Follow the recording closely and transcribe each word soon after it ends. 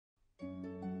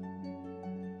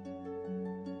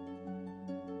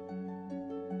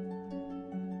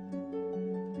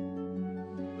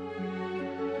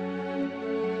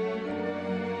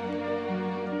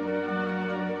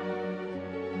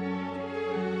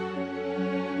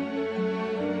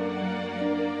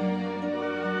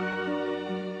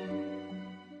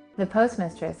The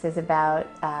Postmistress is about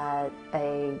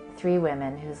three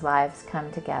women whose lives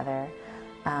come together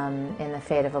in the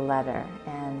fate of a letter.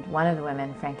 And one of the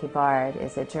women, Frankie Bard,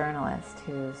 is a journalist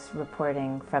who's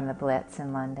reporting from the Blitz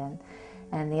in London.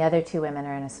 And the other two women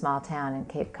are in a small town in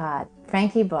Cape Cod.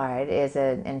 Frankie Bard is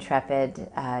an intrepid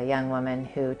young woman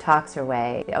who talks her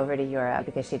way over to Europe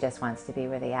because she just wants to be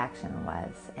where the action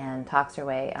was, and talks her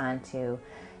way onto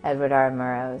Edward R.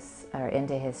 Murrow's, or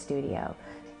into his studio.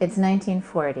 It's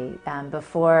 1940,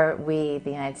 before the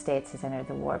United States, has entered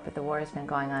the war, but the war has been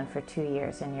going on for 2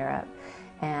 years in Europe.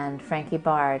 And Frankie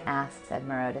Bard asks Ed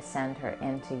Murrow to send her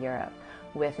into Europe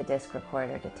with a disc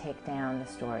recorder to take down the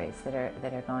stories that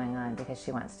are going on, because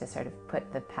she wants to sort of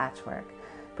put the patchwork,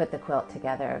 put the quilt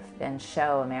together and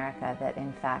show America that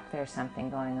in fact there's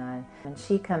something going on. And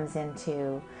she comes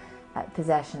into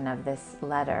possession of this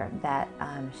letter that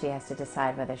she has to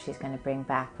decide whether she's going to bring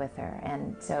back with her.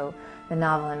 And so the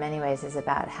novel in many ways is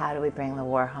about how do we bring the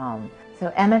war home.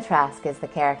 So Emma Trask is the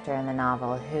character in the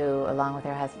novel who, along with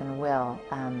her husband Will,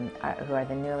 who are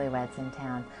the newlyweds in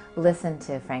town, listen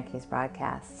to Frankie's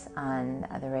broadcasts on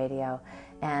the radio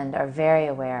and are very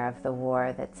aware of the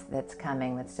war that's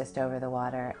coming, that's just over the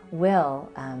water. Will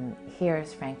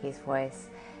hears Frankie's voice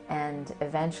and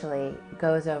eventually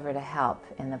goes over to help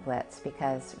in the Blitz,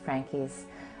 because Frankie's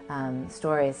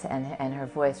stories and her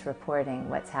voice reporting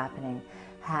what's happening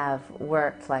have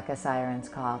worked like a siren's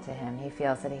call to him. He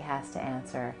feels that he has to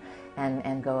answer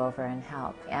and go over and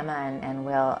help. Emma and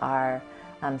Will are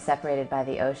separated by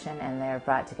the ocean, and they're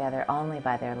brought together only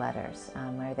by their letters,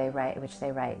 which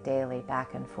they write daily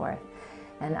back and forth.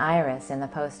 And Iris in the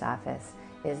post office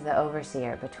is the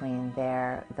overseer between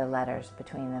the letters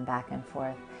between them back and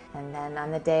forth. And then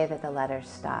on the day that the letters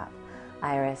stop,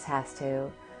 Iris has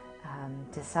to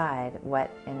decide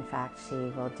what in fact she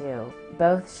will do.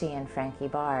 Both she and Frankie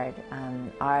Bard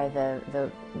are the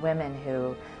women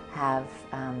who have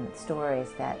stories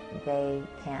that they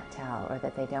can't tell, or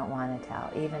that they don't want to tell,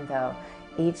 even though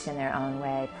each in their own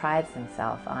way prides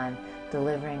themselves on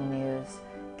delivering news,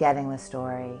 getting the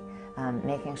story,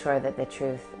 making sure that the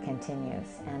truth continues.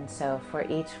 And so for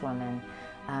each woman,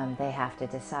 they have to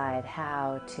decide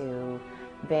how to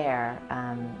bear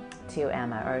to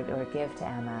Emma, or give to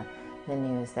Emma, the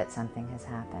news that something has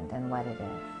happened and what it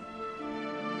is.